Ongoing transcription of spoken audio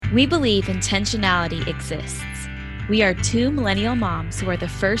We believe intentionality exists. We are two millennial moms who are the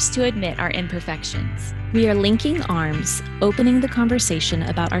first to admit our imperfections. We are linking arms, opening the conversation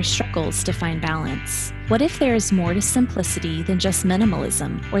about our struggles to find balance. What if there is more to simplicity than just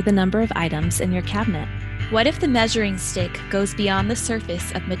minimalism or the number of items in your cabinet? What if the measuring stick goes beyond the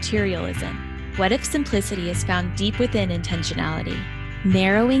surface of materialism? What if simplicity is found deep within intentionality?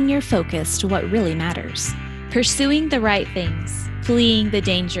 Narrowing your focus to what really matters. Pursuing the right things, fleeing the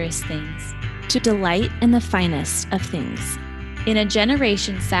dangerous things. To delight in the finest of things. In a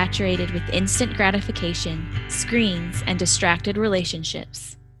generation saturated with instant gratification, screens, and distracted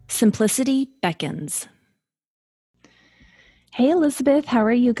relationships, simplicity beckons. Hey, Elizabeth, how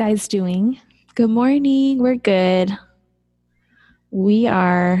are you guys doing? Good morning. We're good. We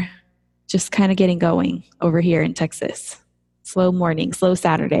are just kind of getting going over here in Texas. Slow morning, slow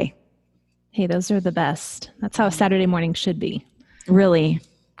Saturday. Hey, those are the best. That's how a Saturday morning should be. Really?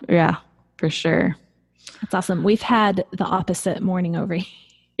 Yeah, for sure. That's awesome. We've had the opposite morning over here.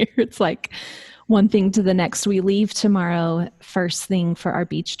 It's like one thing to the next. We leave tomorrow first thing for our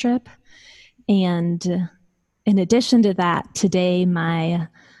beach trip. And in addition to that, today my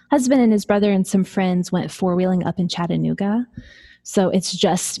husband and his brother and some friends went four-wheeling up in Chattanooga. So it's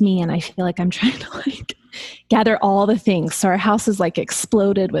just me, and I feel like I'm trying to gather all the things. So our house is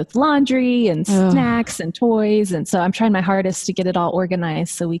exploded with laundry and snacks and toys. And so I'm trying my hardest to get it all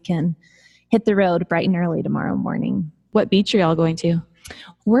organized so we can hit the road bright and early tomorrow morning. What beach are y'all going to?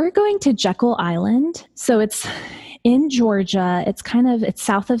 We're going to Jekyll Island. So it's in Georgia. It's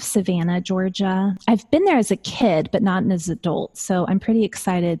south of Savannah, Georgia. I've been there as a kid, but not as an adult. So I'm pretty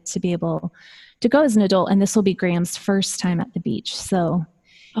excited to be able to go as an adult. And this will be Graham's first time at the beach. So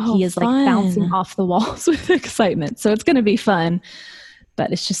he is bouncing off the walls with excitement. So it's going to be fun,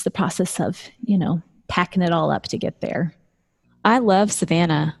 but it's just the process of, packing it all up to get there. I love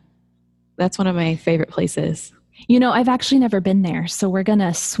Savannah. That's one of my favorite places. I've actually never been there. So we're going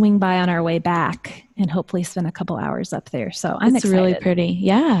to swing by on our way back and hopefully spend a couple hours up there. So I'm excited. It's really pretty.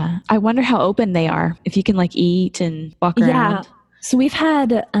 Yeah. I wonder how open they are. If you can eat and walk around. Yeah. So we've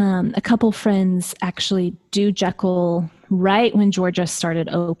had a couple friends actually do Jekyll right when Georgia started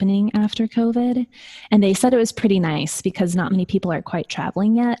opening after COVID. And they said it was pretty nice because not many people are quite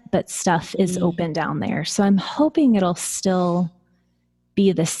traveling yet, but stuff is open down there. So I'm hoping it'll still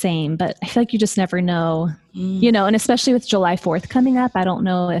be the same, but I feel like you just never know, and especially with July 4th coming up, I don't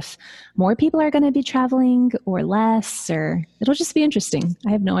know if more people are going to be traveling or less, or it'll just be interesting.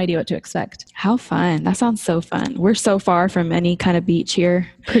 I have no idea what to expect. How fun. That sounds so fun. We're so far from any kind of beach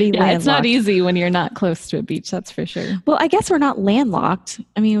here. Pretty landlocked. It's not easy when you're not close to a beach, that's for sure. Well, I guess we're not landlocked.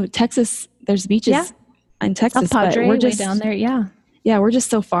 I mean, Texas, there's beaches in Texas, Padre, but we're just way down there. Yeah, we're just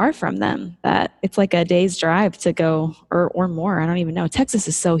so far from them that it's like a day's drive to go or more. I don't even know. Texas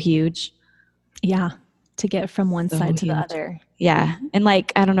is so huge. Yeah, to get from one side to the other. Yeah. And I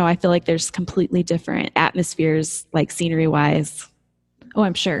don't know, I feel like there's completely different atmospheres, scenery-wise. Oh,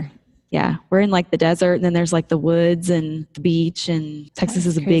 I'm sure. Yeah. We're in the desert, and then there's the woods and the beach, and Texas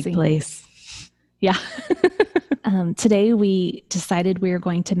is a big place. Yeah. Today we decided we were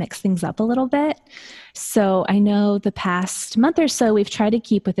going to mix things up a little bit. So I know the past month or so, we've tried to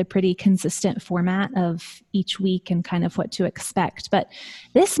keep with a pretty consistent format of each week and kind of what to expect. But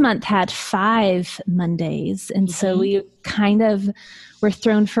this month had 5 Mondays. And so we kind of were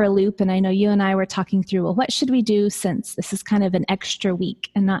thrown for a loop. And I know you and I were talking through, well, what should we do since this is kind of an extra week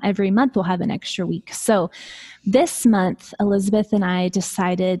and not every month we'll have an extra week. So this month, Elizabeth and I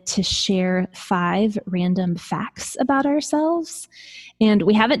decided to share 5 random facts about ourselves. And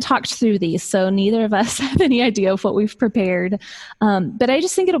we haven't talked through these, so neither of us have any idea of what we've prepared. But I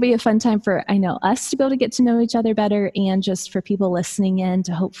just think it'll be a fun time for, us to be able to get to know each other better, and just for people listening in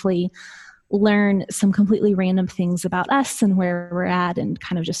to hopefully learn some completely random things about us and where we're at and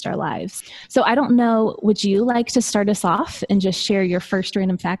kind of just our lives. So I don't know, would you like to start us off and just share your first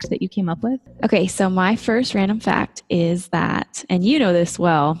random fact that you came up with? Okay, so my first random fact is that, and you know this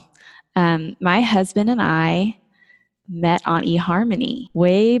well, my husband and I met on eHarmony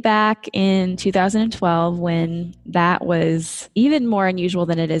way back in 2012, when that was even more unusual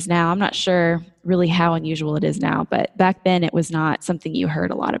than it is now. I'm not sure really how unusual it is now, but back then it was not something you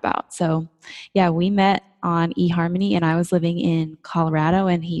heard a lot about. So yeah, we met on eHarmony, and I was living in Colorado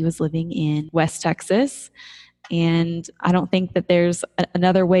and he was living in West Texas. And I don't think that there's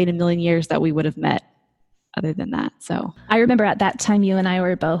another way in a million years that we would have met other than that. So I remember at that time you and I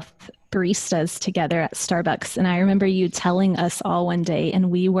were both baristas together at Starbucks. And I remember you telling us all one day, and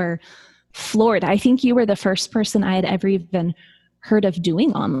we were floored. I think you were the first person I had ever even heard of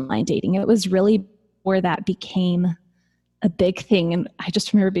doing online dating. It was really where that became a big thing. And I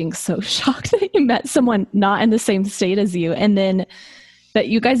just remember being so shocked that you met someone not in the same state as you. And then that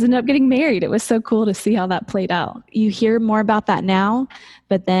you guys ended up getting married. It was so cool to see how that played out. You hear more about that now,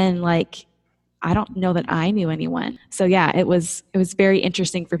 but then like, I don't know that I knew anyone. So yeah, it was very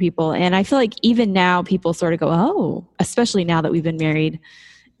interesting for people. And I feel like even now people sort of go, oh, especially now that we've been married,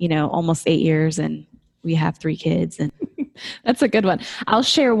 almost 8 years and we have 3 kids. And that's a good one. I'll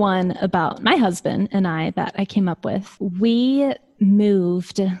share one about my husband and I that I came up with. We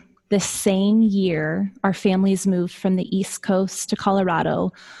moved the same year. Our families moved from the East Coast to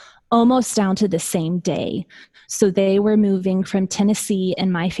Colorado, almost down to the same day. So they were moving from Tennessee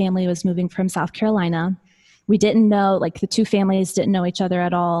and my family was moving from South Carolina. We didn't know, like the 2 families didn't know each other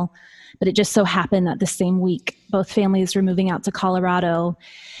at all, but it just so happened that the same week, both families were moving out to Colorado.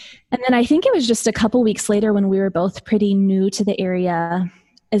 And then I think it was just a couple weeks later when we were both pretty new to the area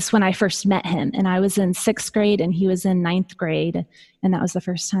is when I first met him. And I was in 6th grade and he was in 9th grade. And that was the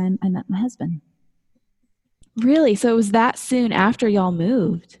first time I met my husband. Really? So it was that soon after y'all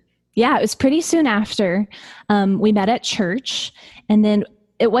moved? Yeah, it was pretty soon after. We met at church, and then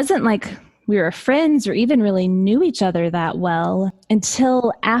it wasn't like we were friends or even really knew each other that well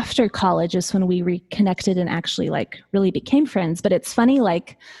until after college is when we reconnected and actually like really became friends. But it's funny,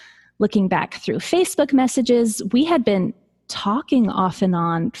 like looking back through Facebook messages, we had been talking off and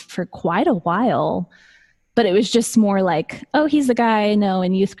on for quite a while, but it was just more like, oh, he's the guy I know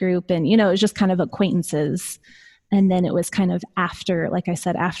in youth group. And, it was just kind of acquaintances. And then it was kind of after, like I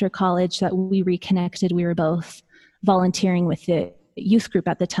said, after college that we reconnected. We were both volunteering with the youth group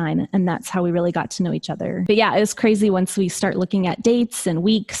at the time. And that's how we really got to know each other. But yeah, it was crazy once we start looking at dates and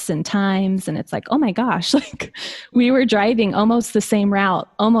weeks and times. And it's like, oh my gosh, like we were driving almost the same route,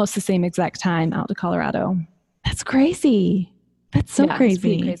 almost the same exact time out to Colorado. That's crazy. That's so crazy. It's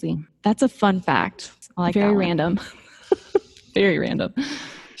pretty crazy. That's a fun fact. I like Very random. Very random.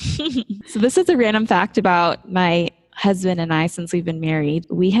 So this is a random fact about my husband and I since we've been married.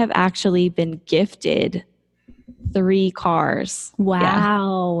 We have actually been gifted 3 cars.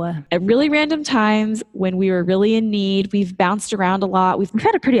 Wow. Yeah. At really random times when we were really in need. We've bounced around a lot. We've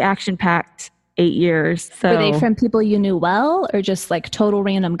had a pretty action-packed 8 years. So. Were they from people you knew well or just like total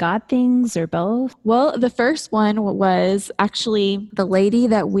random God things or both? Well, the first one was actually the lady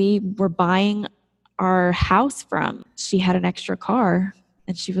that we were buying our house from. She had an extra car.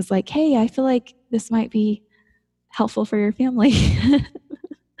 And she was like, hey, I feel like this might be helpful for your family. And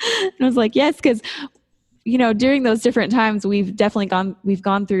I was like, yes, because, during those different times, we've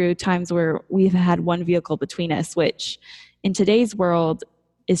gone through times where we've had one vehicle between us, which in today's world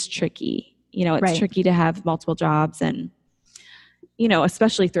is tricky. It's right. tricky to have multiple jobs and,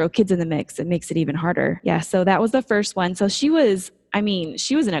 especially throw kids in the mix. It makes it even harder. Yeah. So that was the first one. So she was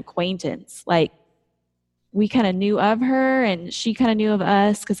an acquaintance. Like, we kind of knew of her and she kind of knew of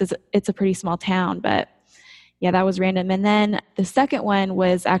us because it's a pretty small town. But yeah, that was random. And then the second one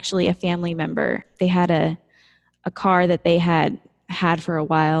was actually a family member. They had a car that they had for a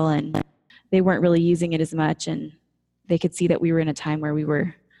while and they weren't really using it as much. And they could see that we were in a time where we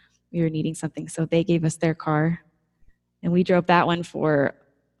were needing something. So they gave us their car and we drove that one for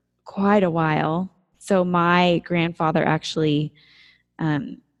quite a while. So my grandfather actually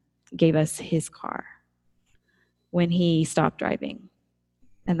gave us his car when he stopped driving.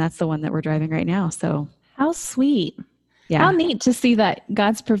 And that's the one that we're driving right now. So how sweet. Yeah. How neat to see that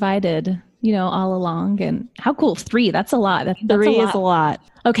God's provided, all along. And how cool. 3, that's a lot. That's 3 is a lot.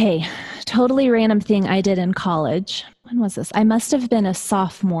 Okay. Totally random thing I did in college. When was this? I must have been a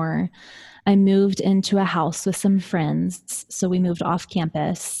sophomore. I moved into a house with some friends. So we moved off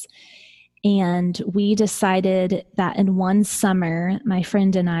campus. And we decided that in one summer, my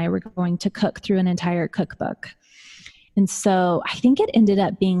friend and I were going to cook through an entire cookbook. And so I think it ended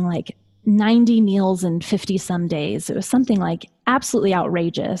up being like 90 meals in 50 some days. It was something like absolutely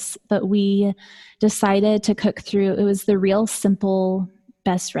outrageous, but we decided to cook through, it was the Real Simple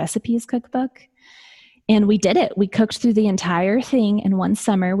Best Recipes cookbook. And we did it. We cooked through the entire thing in one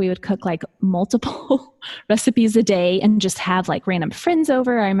summer. We would cook like multiple recipes a day and just have like random friends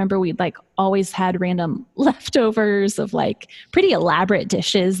over. I remember we'd like always had random leftovers of like pretty elaborate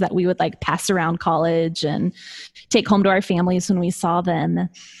dishes that we would like pass around college and take home to our families when we saw them.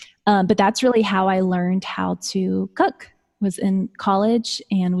 But that's really how I learned how to cook, was in college,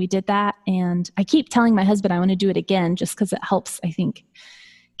 and we did that. And I keep telling my husband I want to do it again just because it helps, I think,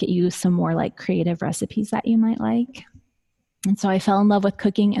 get you some more like creative recipes that you might like. And so I fell in love with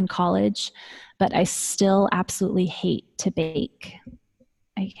cooking in college, but I still absolutely hate to bake.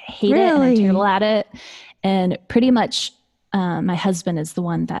 I hate it and I'm terrible at it. And pretty much my husband is the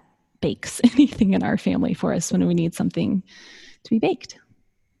one that bakes anything in our family for us when we need something to be baked.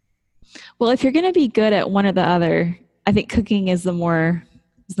 Well, if you're going to be good at one or the other, I think cooking is the more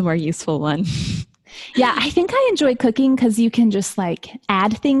useful one. Yeah, I think I enjoy cooking because you can just like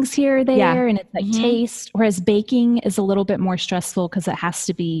add things here or there and it's like taste, whereas baking is a little bit more stressful because it has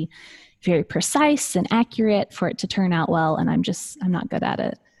to be very precise and accurate for it to turn out well. And I'm not good at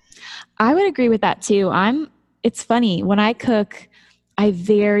it. I would agree with that too. It's funny, when I cook, I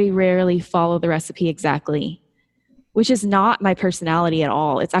very rarely follow the recipe exactly, which is not my personality at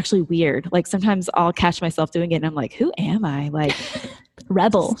all. It's actually weird. Like sometimes I'll catch myself doing it and I'm like, who am I? Like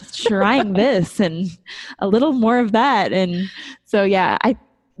rebel trying this and a little more of that. And so, yeah,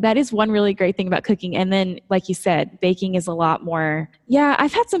 that is one really great thing about cooking. And then, like you said, baking is a lot more. Yeah,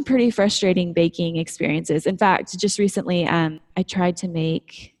 I've had some pretty frustrating baking experiences. In fact, just recently, I tried to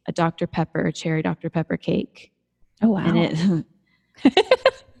make a cherry Dr. Pepper cake. Oh, wow. And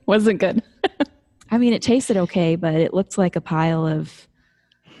it wasn't good. I mean, it tasted okay, but it looked like a pile of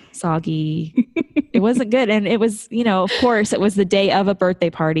soggy. It wasn't good. And it was, of course, it was the day of a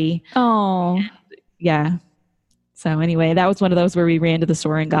birthday party. Oh, yeah. So anyway, that was one of those where we ran to the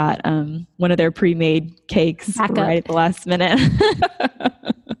store and got one of their pre-made cakes right at the last minute.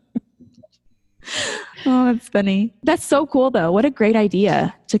 Oh, that's funny. That's so cool though. What a great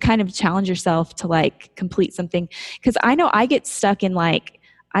idea to kind of challenge yourself to like complete something. Because I know I get stuck in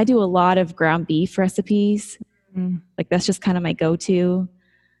I do a lot of ground beef recipes. Like that's just kind of my go-to.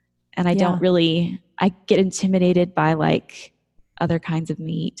 And I get intimidated by like other kinds of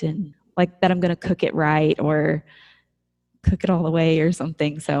meat and like that I'm going to cook it right or cook it all the way or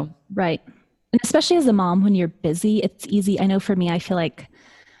something. So, right. And especially as a mom, when you're busy, it's easy. I know for me, I feel like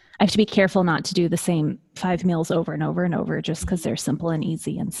I have to be careful not to do the same 5 meals over and over and over just because they're simple and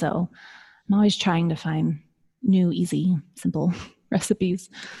easy. And so I'm always trying to find new, easy, simple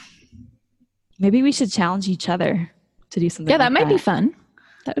recipes. Maybe we should challenge each other to do something. Yeah, that might be fun.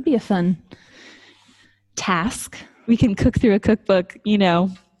 That would be a fun task. We can cook through a cookbook,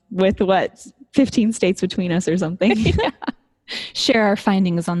 with 15 states between us or something. Yeah. Share our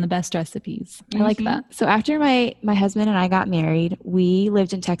findings on the best recipes. I like that. So after my husband and I got married, we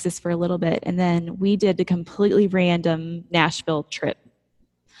lived in Texas for a little bit, and then we did a completely random Nashville trip.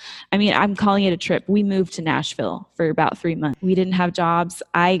 I mean, I'm calling it a trip. We moved to Nashville for about 3 months. We didn't have jobs.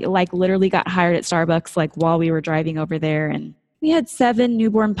 I literally got hired at Starbucks while we were driving over there, and we had 7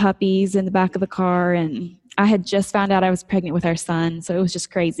 newborn puppies in the back of the car, and I had just found out I was pregnant with our son, so it was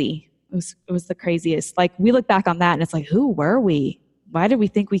just crazy. It was the craziest. We look back on that and it's like, who were we? Why did we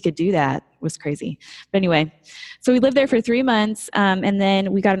think we could do that? It was crazy. But anyway, so we lived there for 3 months. And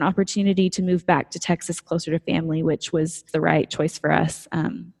then we got an opportunity to move back to Texas closer to family, which was the right choice for us,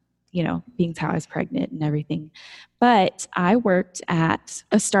 being how I was pregnant and everything. But I worked at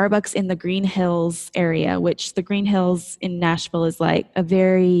a Starbucks in the Green Hills area, which the Green Hills in Nashville is like a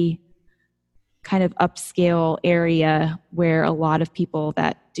very kind of upscale area where a lot of people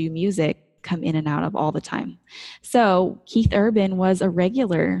that do music come in and out of all the time. So Keith Urban was a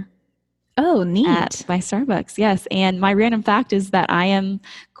regular. Oh, neat. At my Starbucks, yes. And my random fact is that I am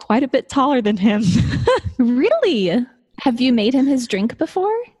quite a bit taller than him. Really? Have you made him his drink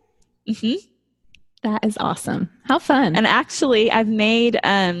before? Mm-hmm. That is awesome. How fun. And actually, I've made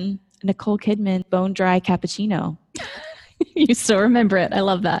Nicole Kidman bone dry cappuccino. You still remember it. I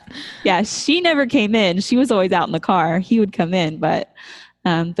love that. Yeah, she never came in. She was always out in the car. He would come in. But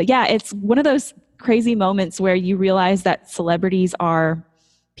yeah, it's one of those crazy moments where you realize that celebrities are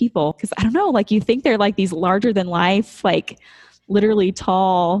people. Because I don't know, you think they're these larger than life, literally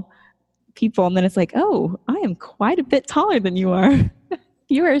tall people. And then it's like, oh, I am quite a bit taller than you are.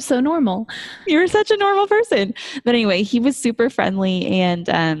 You are so normal. You're such a normal person. But anyway, he was super friendly.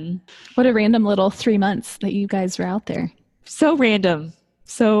 And what a random little 3 months that you guys were out there. So random.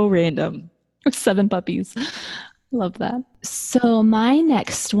 With 7 puppies. Love that. So my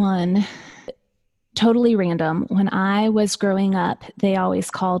next one, totally random. When I was growing up, they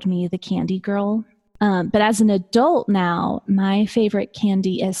always called me the candy girl. But as an adult now, my favorite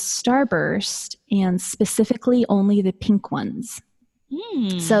candy is Starburst, and specifically only the pink ones.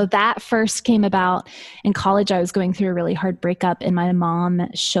 So that first came about in college. I was going through a really hard breakup, and my mom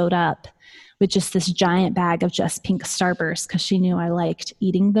showed up with just this giant bag of just pink Starburst because she knew I liked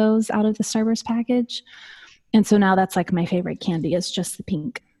eating those out of the Starburst package. And so now that's my favorite candy is just the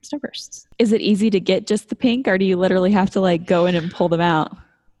pink Starbursts. Is it easy to get just the pink, or do you literally have to go in and pull them out?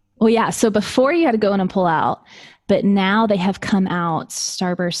 Well, yeah. So before you had to go in and pull out, but now they have come out.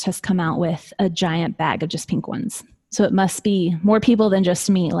 Starburst has come out with a giant bag of just pink ones. So it must be more people than just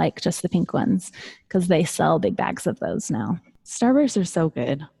me, just the pink ones, because they sell big bags of those now. Starbursts are so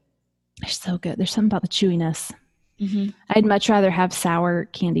good. They're so good. There's something about the chewiness. Mm-hmm. I'd much rather have sour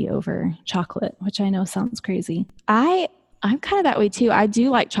candy over chocolate, which I know sounds crazy. I'm kind of that way too. I do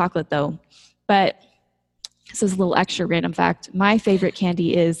like chocolate though, but this is a little extra random fact. My favorite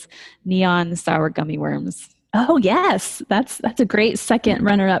candy is neon sour gummy worms. Oh yes, that's a great second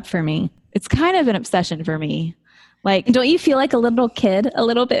runner-up for me. It's kind of an obsession for me. Like, don't you feel like a little kid a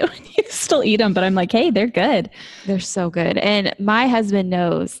little bit when you still eat them? But I'm like, hey, they're good. They're so good. And my husband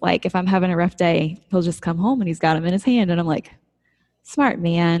knows, like, if I'm having a rough day, he'll just come home and he's got them in his hand. And I'm like, smart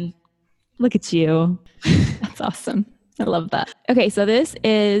man, look at you. That's awesome. I love that. Okay, so this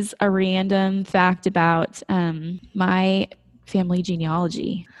is a random fact about my family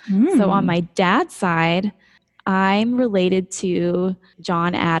genealogy. So on my dad's side, I'm related to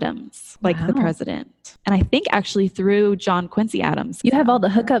John Adams, like the president. And I think actually through John Quincy Adams. You have all the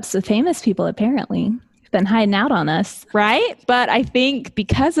hookups with famous people, apparently. You've been hiding out on us. Right? But I think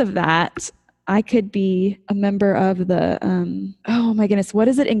because of that, I could be a member of the, oh my goodness, what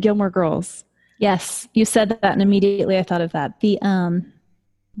is it in Gilmore Girls? Yes, you said that and immediately I thought of that. The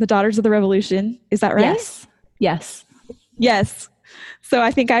Daughters of the Revolution. Is that right? Yes. So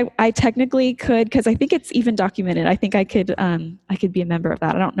I think I technically could, because I think it's even documented. I think I could be a member of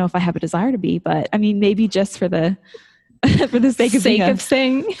that. I don't know if I have a desire to be, but I mean, maybe just for the for the sake of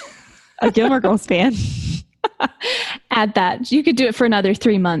saying a Gilmore Girls fan. Add that. You could do it for another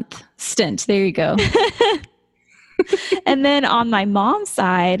 3-month stint. There you go. And then on my mom's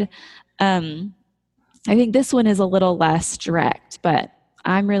side, I think this one is a little less direct, but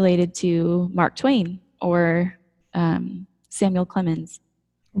I'm related to Mark Twain or Samuel Clemens.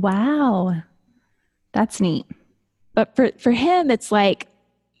 Wow. That's neat. But for him, it's like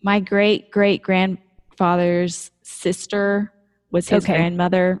my great-great-grandfather's sister was his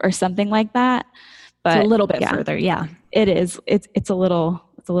grandmother or something like that. But it's a little bit further. Yeah, it is. It's a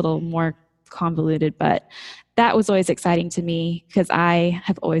little more convoluted, but that was always exciting to me because I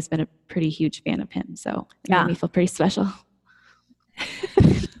have always been a pretty huge fan of him. So it made me feel pretty special.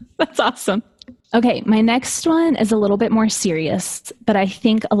 That's awesome. Okay, my next one is a little bit more serious, but I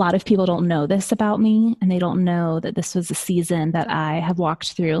think a lot of people don't know this about me, and they don't know that this was a season that I have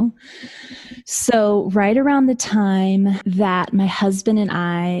walked through. So right around the time that my husband and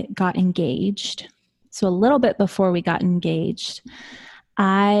I got engaged, so a little bit before we got engaged,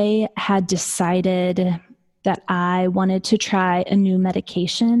 I had decided that I wanted to try a new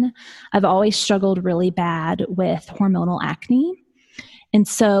medication. I've always struggled really bad with hormonal acne. And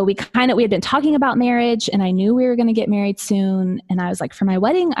so we had been talking about marriage, and I knew we were going to get married soon. And I was like, for my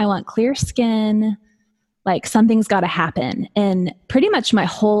wedding, I want clear skin. Like, something's got to happen. And pretty much my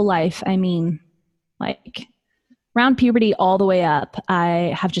whole life, I mean, like around puberty all the way up,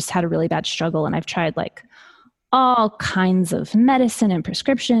 I have just had a really bad struggle. And I've tried like all kinds of medicine and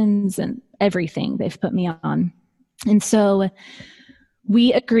prescriptions and everything they've put me on. And so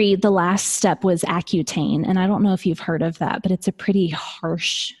we agreed the last step was Accutane. And I don't know if you've heard of that, but it's a pretty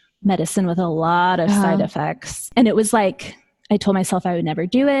harsh medicine with a lot of side effects. And it was like, I told myself I would never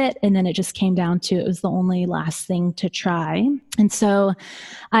do it. And then it just came down to, it was the only last thing to try. And so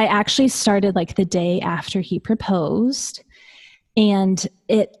I actually started like the day after he proposed, and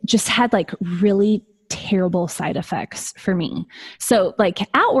it just had like really terrible side effects for me. So like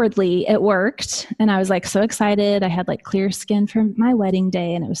outwardly it worked, and I was like so excited. I had like clear skin for my wedding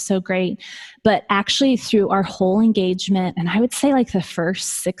day, and it was so great. But actually through our whole engagement, and I would say like the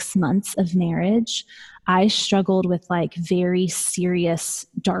first 6 months of marriage, I struggled with like very serious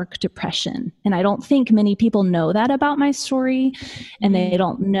dark depression. And I don't think many people know that about my story, and they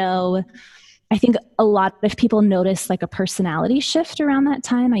don't know. I think a lot of people notice like a personality shift around that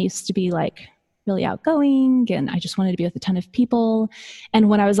time. I used to be like really outgoing, and I just wanted to be with a ton of people. And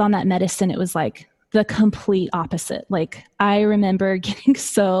when I was on that medicine, it was like the complete opposite. Like I remember getting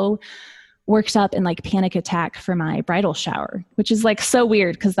so worked up and like panic attack for my bridal shower, which is like so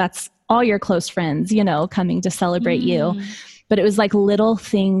weird because that's all your close friends, you know, coming to celebrate you. But it was like little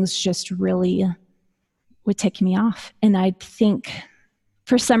things just really would tick me off. And I think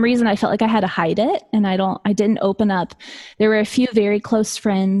for some reason I felt like I had to hide it, and I didn't open up. There were a few very close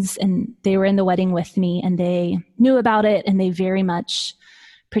friends, and they were in the wedding with me, and they knew about it, and they very much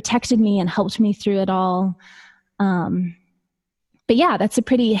protected me and helped me through it all. But yeah, that's a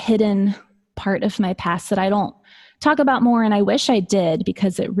pretty hidden part of my past that I don't talk about more. And I wish I did,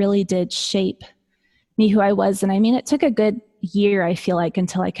 because it really did shape me who I was. And I mean, it took a good year, I feel like,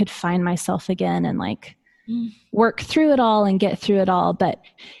 until I could find myself again and like work through it all and get through it all. But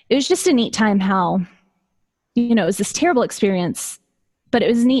it was just a neat time how, you know, it was this terrible experience, but it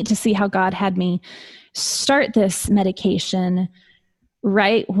was neat to see how God had me start this medication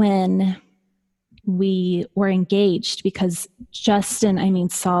right when we were engaged, because Justin,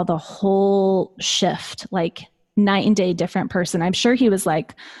 saw the whole shift, like night and day different person. I'm sure he was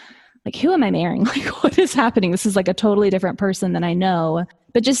like, who am I marrying? Like, what is happening? This is like a totally different person than I know.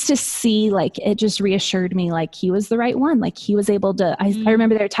 But just to see, like, it just reassured me, like, he was the right one. Like, he was able to, I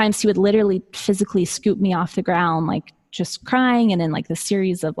remember there were times he would literally physically scoop me off the ground, like just crying. And then like the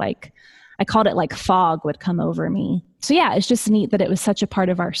series of like, I called it like fog would come over me. So yeah, it's just neat that it was such a part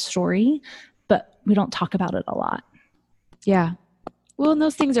of our story, but we don't talk about it a lot. Yeah. Well, and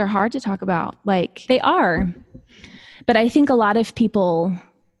those things are hard to talk about. Like, they are. But I think a lot of people,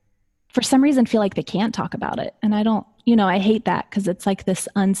 for some reason, feel like they can't talk about it. And I don't, I hate that, because it's like this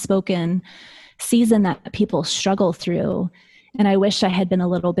unspoken season that people struggle through. And I wish I had been a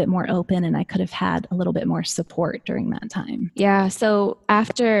little bit more open and I could have had a little bit more support during that time. Yeah. So I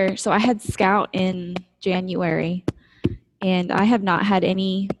had Scout in January, and I have not had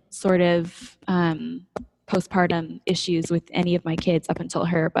any sort of postpartum issues with any of my kids up until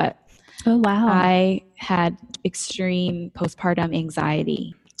her. But oh, wow. I had extreme postpartum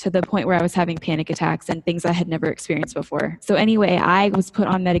anxiety to the point where I was having panic attacks and things I had never experienced before. So anyway, I was put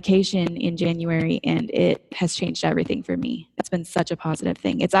on medication in January, and it has changed everything for me. It's been such a positive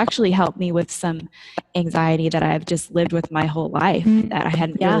thing. It's actually helped me with some anxiety that I've just lived with my whole life that I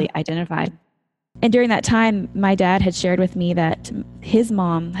hadn't really identified. And during that time, my dad had shared with me that his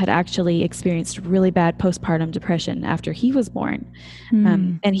mom had actually experienced really bad postpartum depression after he was born.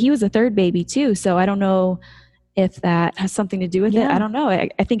 And he was a third baby too. So I don't know if that has something to do with it. I don't know.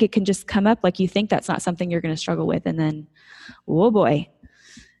 I think it can just come up, like you think that's not something you're going to struggle with. And then, oh boy,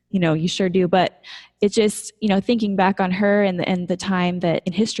 you sure do. But it just, thinking back on her and the time that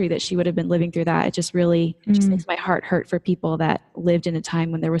in history that she would have been living through that, it just really just makes my heart hurt for people that lived in a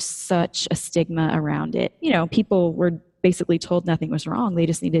time when there was such a stigma around it. People were basically told nothing was wrong. They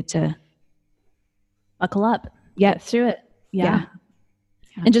just needed to buckle up, get through it. Yeah.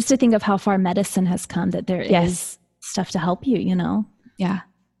 And just to think of how far medicine has come, that there is stuff to help you, Yeah.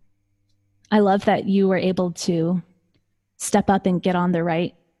 I love that you were able to step up and get on the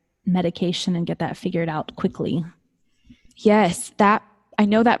right medication and get that figured out quickly. Yes, I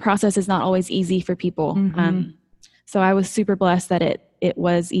know that process is not always easy for people. So I was super blessed that it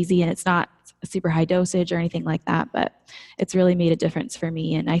was easy, and it's not a super high dosage or anything like that, but it's really made a difference for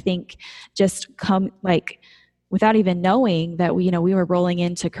me. And I think just without even knowing that we were rolling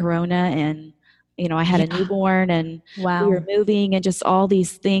into Corona, and I had a newborn, and we were moving, and just all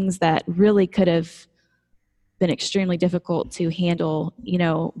these things that really could have been extremely difficult to handle,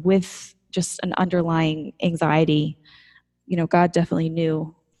 with just an underlying anxiety. God definitely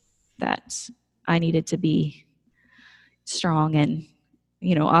knew that I needed to be strong and,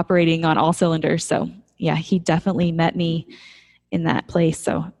 operating on all cylinders. So yeah, he definitely met me in that place.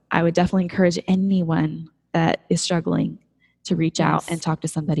 So I would definitely encourage anyone that is struggling to reach out and talk to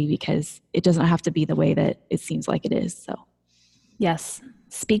somebody, because it doesn't have to be the way that it seems like it is. So yes,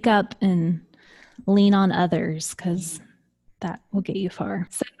 speak up and lean on others, because that will get you far.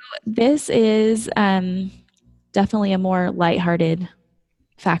 So this is definitely a more lighthearted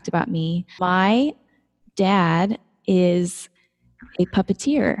fact about me. My dad is a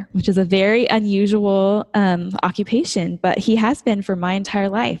puppeteer, which is a very unusual occupation, but he has been for my entire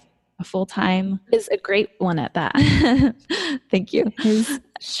life. A full-time is a great one at that. Thank you. His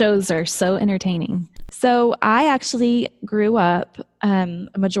shows are so entertaining. So I actually grew up a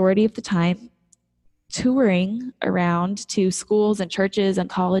majority of the time touring around to schools and churches and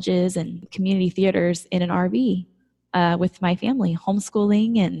colleges and community theaters in an RV with my family,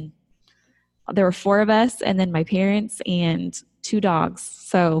 homeschooling, and there were 4 of us, and then my parents and 2 dogs.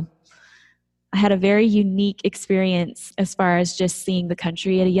 So I had a very unique experience as far as just seeing the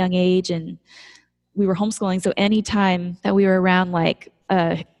country at a young age, and we were homeschooling. So anytime that we were around like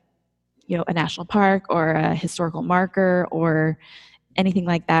a national park or a historical marker or anything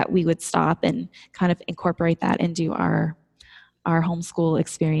like that, we would stop and kind of incorporate that into our homeschool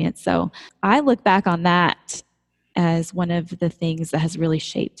experience. So I look back on that as one of the things that has really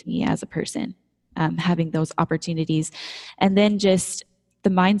shaped me as a person, having those opportunities. And then just the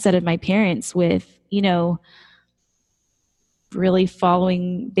mindset of my parents with, really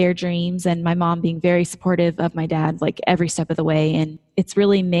following their dreams, and my mom being very supportive of my dad, like every step of the way. And it's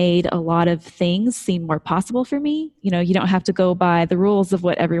really made a lot of things seem more possible for me. You don't have to go by the rules of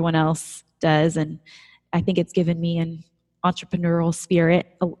what everyone else does. And I think it's given me an entrepreneurial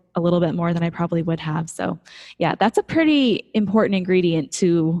spirit a little bit more than I probably would have. So yeah, that's a pretty important ingredient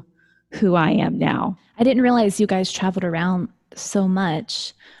to who I am now. I didn't realize you guys traveled around so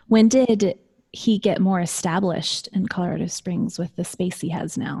much. When did he get more established in Colorado Springs with the space he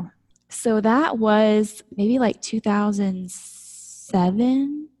has now? So that was maybe like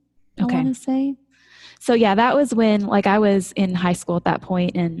 2007, I want to say. So yeah, that was when like I was in high school at that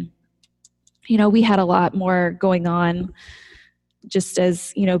point, and we had a lot more going on just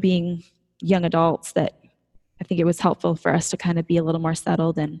as, being young adults, that I think it was helpful for us to kind of be a little more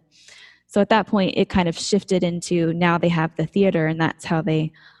settled. And so at that point it kind of shifted into, now they have the theater and that's how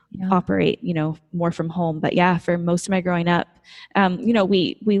they operate, more from home. But yeah, for most of my growing up,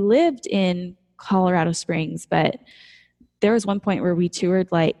 we lived in Colorado Springs, but there was one point where we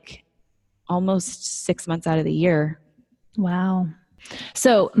toured like almost 6 months out of the year. Wow.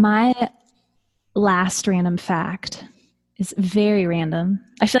 So my last random fact is very random.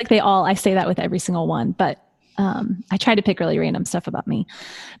 I feel like I say that with every single one, but I try to pick really random stuff about me.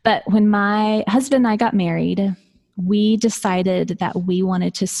 But when my husband and I got married, we decided that we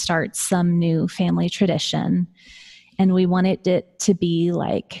wanted to start some new family tradition, and we wanted it to be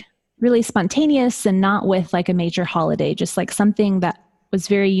like really spontaneous and not with like a major holiday, just like something that was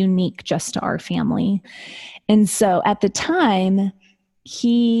very unique just to our family. And so at the time,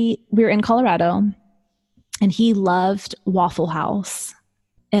 we were in Colorado, and he loved Waffle House,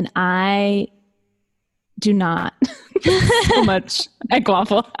 and I do not so much like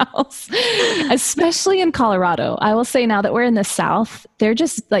Waffle House, especially in Colorado. I will say now that we're in the South, they're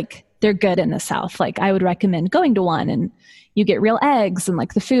just like, they're good in the South. Like I would recommend going to one, and you get real eggs and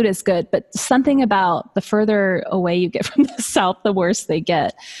like the food is good, but something about the further away you get from the South, the worse they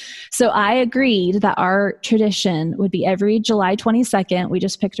get. So I agreed that our tradition would be every July 22nd, we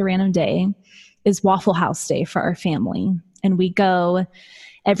just picked a random day, is Waffle House Day for our family. And we go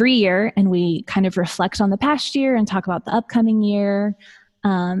every year and we kind of reflect on the past year and talk about the upcoming year.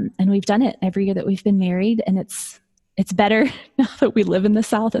 And we've done it every year that we've been married, and it's better now that we live in the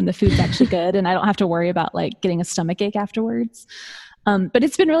South and the food's actually good, and I don't have to worry about like getting a stomachache afterwards. But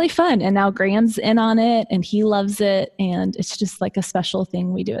it's been really fun, and now Graham's in on it and he loves it, and it's just like a special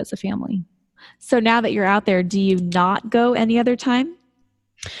thing we do as a family. So now that you're out there, do you not go any other time?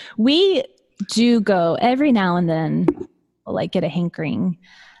 We do go every now and then, like get a hankering.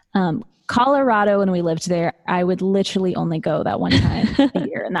 Colorado, when we lived there, I would literally only go that one time a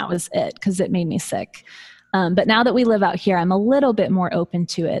year, and that was it because it made me sick. But now that we live out here, I'm a little bit more open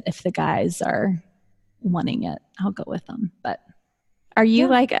to it. If the guys are wanting it, I'll go with them. But are you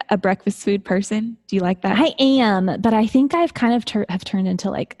like a breakfast food person? Do you like that? I am, but I think I've kind of have turned into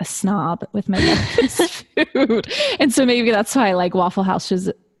like a snob with my breakfast food. And so maybe that's why like Waffle House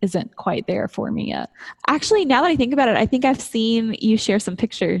isn't quite there for me yet. Actually, now that I think about it, I think I've seen you share some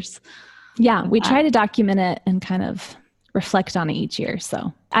pictures. Yeah, we try to document it and kind of reflect on it each year.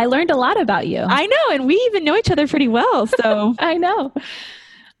 So I learned a lot about you. I know, and we even know each other pretty well. So I know.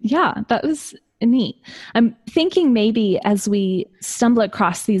 Yeah, that was neat. I'm thinking maybe as we stumble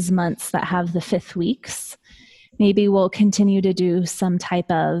across these months that have the 5th weeks, maybe we'll continue to do some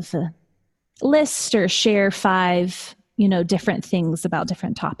type of list or share 5 different things about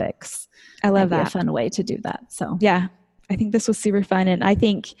different topics. I love that. A fun way to do that. So yeah, I think this was super fun. And I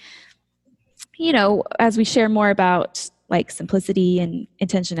think, as we share more about like simplicity and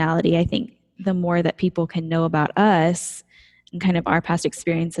intentionality, I think the more that people can know about us and kind of our past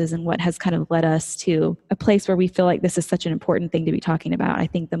experiences and what has kind of led us to a place where we feel like this is such an important thing to be talking about. I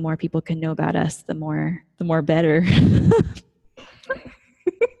think the more people can know about us, the more better.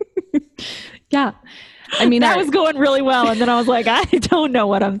 Yeah. I mean, that was going really well. And then I was like, I don't know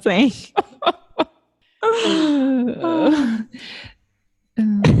what I'm saying.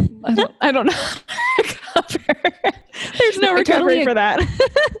 I don't know. There's no recovery for that.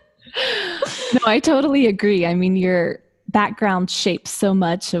 No, I totally agree. I mean, your background shapes so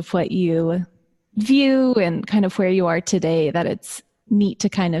much of what you view and kind of where you are today that it's neat to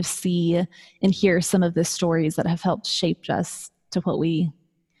kind of see and hear some of the stories that have helped shape us to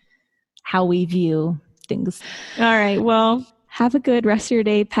how we view things. All right. Well, have a good rest of your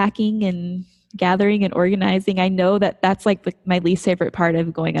day packing and gathering and organizing. I know that that's like my least favorite part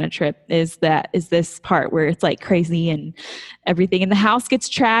of going on a trip is this part where it's like crazy and everything and the house gets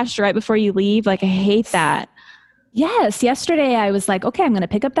trashed right before you leave. Like I hate that. Yes. Yesterday I was like, okay, I'm going to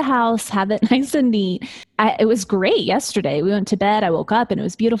pick up the house, have it nice and neat. It was great yesterday. We went to bed, I woke up and it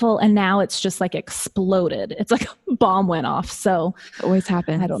was beautiful. And now it's just like exploded. It's like a bomb went off. So it always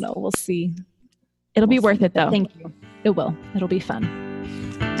happens. I don't know. We'll see. It'll be worth it though. Thank you. It will. It'll be fun.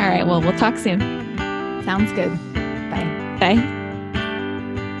 All right. Well, we'll talk soon. Sounds good. Bye. Bye.